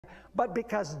but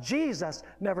because Jesus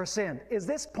never sinned. Is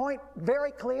this point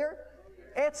very clear?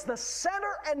 It's the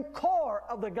center and core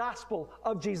of the gospel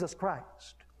of Jesus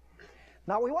Christ.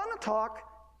 Now we want to talk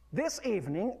this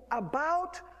evening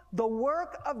about the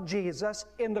work of Jesus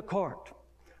in the court.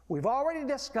 We've already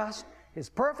discussed his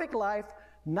perfect life.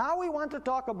 Now we want to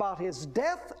talk about his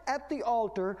death at the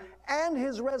altar and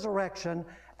his resurrection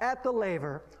at the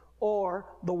laver, or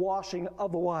the washing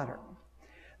of the water.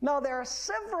 Now there are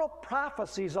several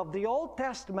prophecies of the Old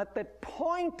Testament that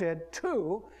pointed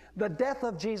to the death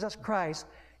of Jesus Christ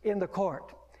in the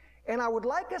court. And I would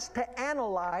like us to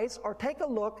analyze or take a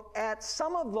look at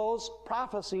some of those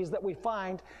prophecies that we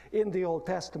find in the Old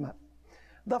Testament.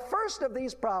 The first of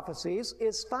these prophecies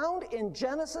is found in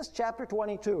Genesis chapter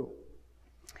 22.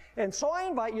 And so I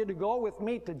invite you to go with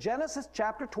me to Genesis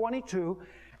chapter 22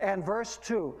 and verse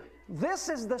 2. This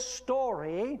is the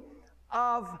story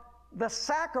of the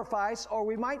sacrifice, or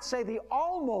we might say the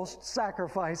almost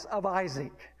sacrifice of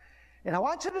Isaac. And I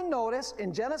want you to notice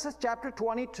in Genesis chapter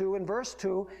 22 and verse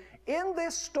 2, in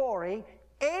this story,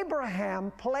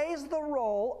 Abraham plays the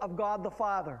role of God the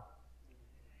Father.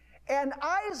 And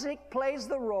Isaac plays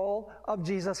the role of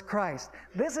Jesus Christ.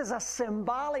 This is a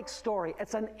symbolic story.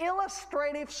 It's an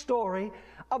illustrative story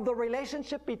of the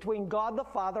relationship between God the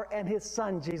Father and his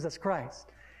Son, Jesus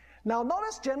Christ. Now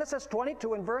notice Genesis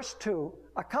 22 and verse 2,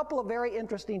 a couple of very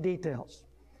interesting details.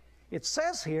 It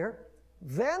says here,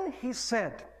 then he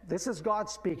said, this is God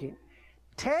speaking,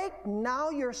 take now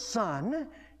your son,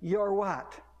 your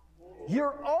what?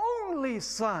 Your only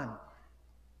son.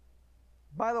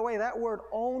 By the way, that word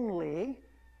only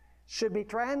should be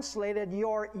translated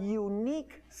your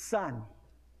unique son,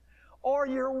 or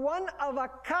your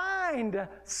one-of-a-kind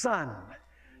son,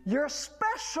 your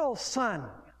special son.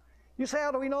 You say,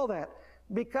 how do we know that?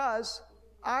 Because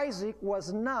Isaac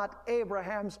was not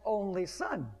Abraham's only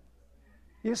son.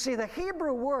 You see, the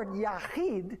Hebrew word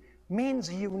yahid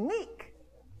means unique.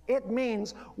 It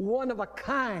means one of a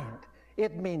kind.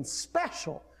 It means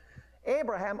special.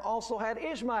 Abraham also had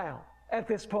Ishmael at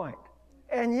this point.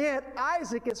 And yet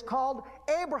Isaac is called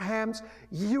Abraham's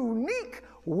unique,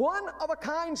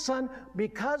 one-of-a-kind son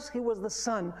because he was the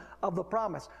son of the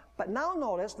promise. But now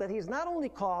notice that he's not only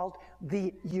called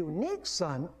the unique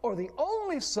son or the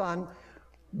only son,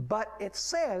 but it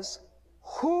says,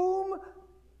 whom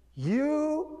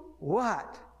you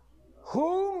what?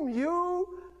 Whom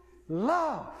you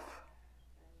love.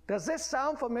 Does this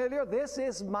sound familiar? This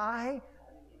is my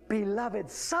beloved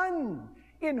son,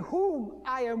 in whom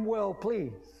I am well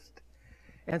pleased.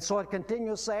 And so it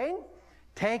continues saying,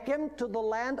 take him to the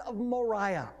land of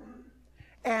Moriah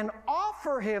and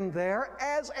offer him there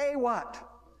as a what?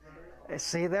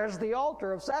 See, there's the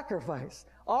altar of sacrifice.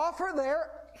 Offer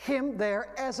him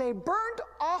there as a burnt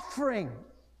offering.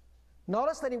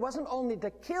 Notice that he wasn't only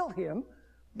to kill him,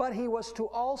 but he was to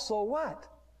also what?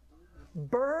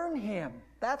 Burn him.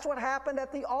 That's what happened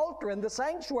at the altar in the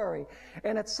sanctuary.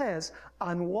 And it says,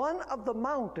 on one of the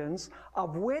mountains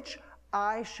of which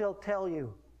I shall tell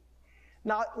you.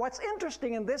 Now, what's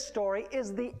interesting in this story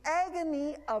is the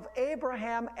agony of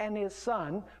Abraham and his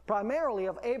son, primarily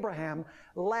of Abraham,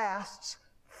 lasts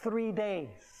 3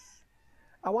 days.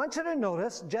 I want you to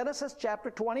notice Genesis chapter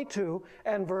 22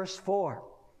 and verse 4.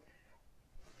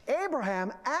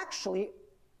 Abraham actually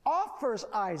offers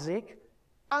Isaac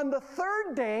on the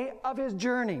 3rd day of his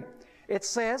journey. It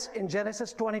says in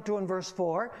Genesis 22 and verse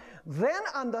 4, then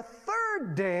on the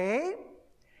 3rd day,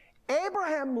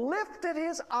 Abraham lifted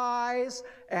his eyes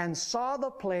and saw the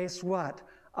place, what?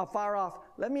 Afar off.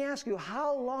 Let me ask you,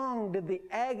 how long did the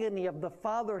agony of the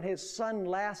father and his son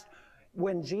last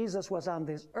when Jesus was on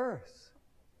this earth?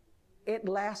 It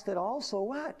lasted also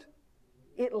what?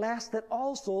 It lasted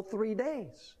also 3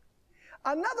 days.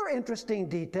 Another interesting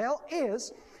detail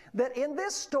is that in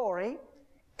this story,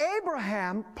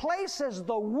 Abraham places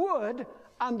the wood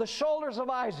on the shoulders of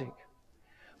Isaac.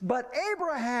 But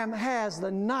Abraham has the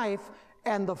knife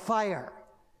and the fire.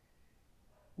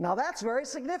 Now that's very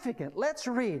significant. Let's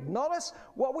read. Notice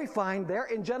what we find there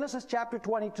in Genesis chapter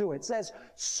 22. It says,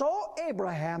 so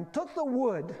Abraham took the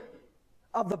wood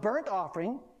of the burnt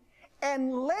offering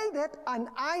and laid it on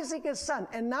Isaac his son.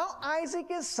 And now Isaac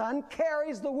his son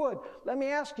carries the wood. Let me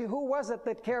ask you, who was it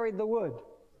that carried the wood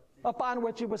upon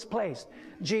which it was placed?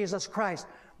 Jesus Christ.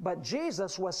 But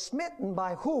Jesus was smitten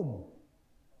by whom?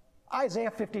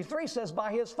 Isaiah 53 says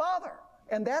by his father.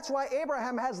 And that's why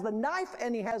Abraham has the knife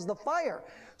and he has the fire.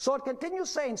 So it continues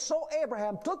saying, so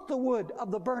Abraham took the wood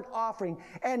of the burnt offering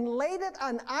and laid it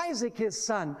on Isaac his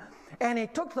son. And he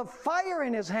took the fire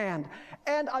in his hand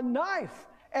and a knife,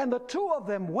 and the two of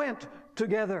them went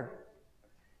together.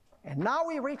 And now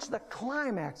we reach the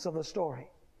climax of the story.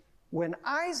 when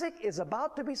Isaac is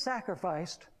about to be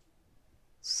sacrificed,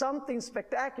 something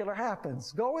spectacular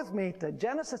happens. Go with me to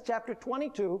Genesis chapter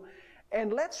 22,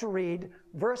 and let's read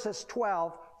verses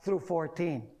 12 through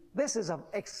 14. This is an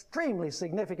extremely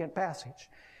significant passage.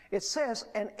 It says,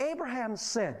 "And Abraham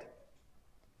said,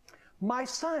 'My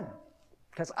son,'"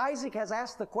 because Isaac has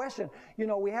asked the question, you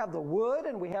know, we have the wood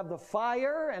and we have the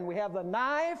fire and we have the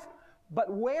knife,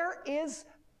 but where is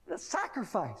the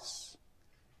sacrifice?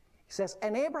 He says,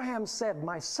 "And Abraham said,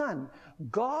 'My son,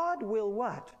 God will'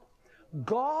 what?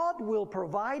 God will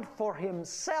provide for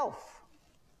himself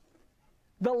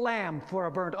the lamb for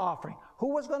a burnt offering." Who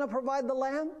was going to provide the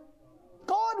lamb?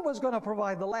 God was going to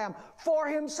provide the lamb for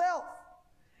himself.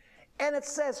 And it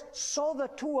says, so the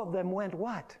two of them went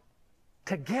what?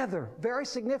 Together. Very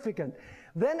significant.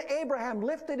 Then Abraham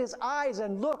lifted his eyes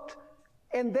and looked,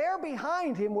 and there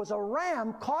behind him was a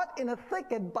ram caught in a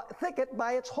thicket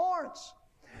by its horns.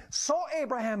 So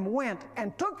Abraham went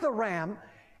and took the ram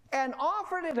and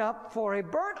offered it up for a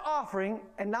burnt offering.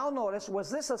 And now notice, was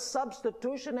this a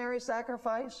substitutionary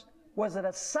sacrifice? Was it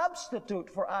a substitute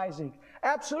for Isaac?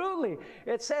 Absolutely.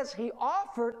 It says he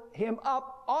offered it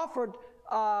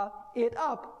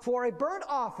up for a burnt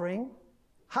offering.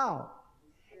 How?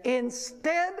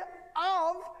 Instead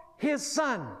of his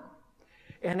son.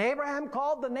 And Abraham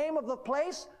called the name of the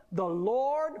place, "The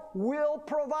Lord will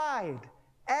provide."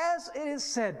 As it is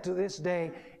said to this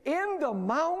day, "In the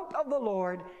mount of the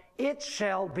Lord it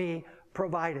shall be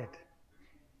provided."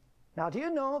 Now, do you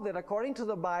know that according to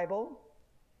the Bible,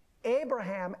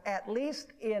 Abraham, at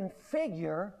least in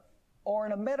figure or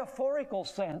in a metaphorical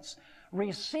sense,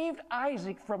 received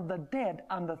Isaac from the dead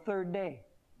on the third day?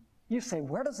 You say,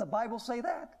 where does the Bible say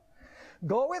that?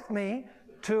 Go with me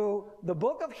to the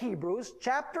book of Hebrews,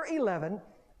 chapter 11,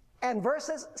 and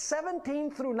verses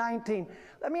 17 through 19.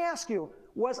 Let me ask you,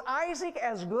 was Isaac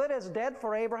as good as dead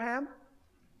for Abraham?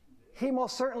 He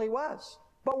most certainly was.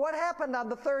 But what happened on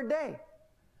the third day?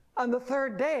 On the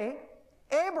third day,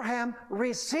 Abraham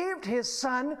received his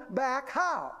son back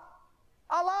how?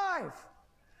 Alive.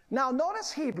 Now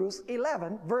notice Hebrews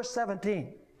 11, verse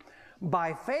 17.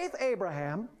 "By faith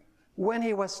Abraham, when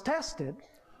he was tested,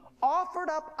 offered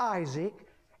up Isaac,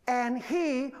 and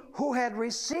he who had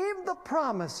received the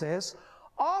promises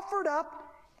offered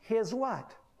up his"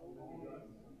 what?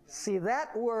 See,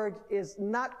 that word is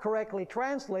not correctly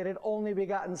translated, "only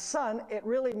begotten son." It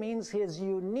really means his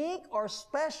unique or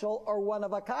special or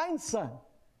one-of-a-kind son.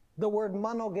 The word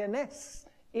monogenes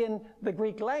in the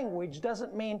Greek language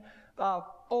doesn't mean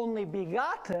only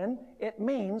begotten. It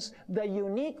means the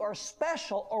unique or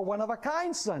special or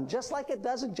one-of-a-kind son, just like it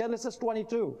does in Genesis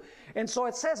 22. And so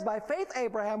it says, "By faith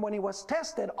Abraham, when he was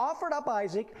tested, offered up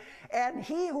Isaac, and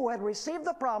he who had received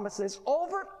the promises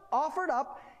offered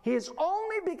up his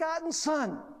only begotten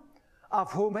son,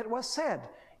 of whom it was said,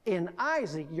 'In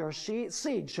Isaac your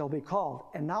seed shall be called.'"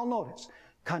 And now notice,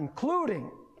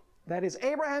 concluding, that is,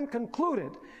 Abraham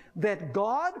concluded that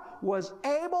God was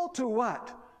able to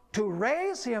what? To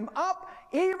raise him up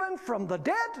even from the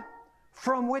dead,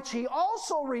 from which he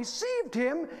also received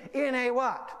him in a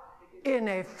what? In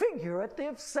a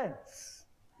figurative sense.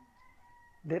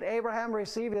 Did Abraham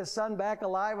receive his son back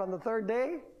alive on the third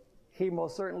day? He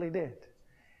most certainly did.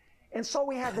 And so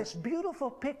we have this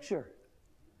beautiful picture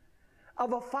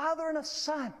of a father and a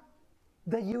son,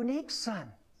 the unique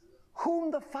son,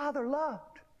 whom the father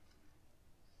loved.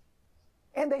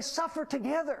 And they suffer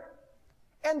together.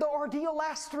 And the ordeal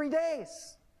lasts 3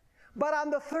 days. But on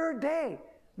the third day,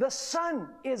 the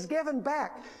son is given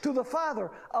back to the father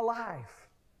alive.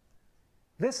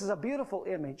 This is a beautiful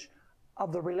image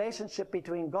of the relationship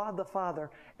between God the Father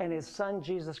and his son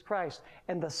Jesus Christ,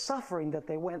 and the suffering that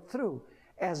they went through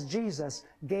as Jesus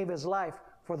gave his life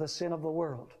for the sin of the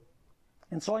world.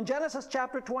 And so in Genesis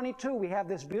chapter 22, we have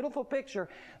this beautiful picture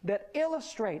that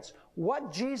illustrates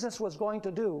what Jesus was going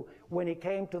to do when he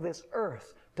came to this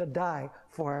earth to die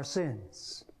for our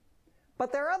sins.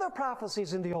 But there are other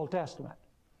prophecies in the Old Testament.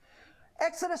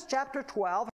 Exodus chapter 12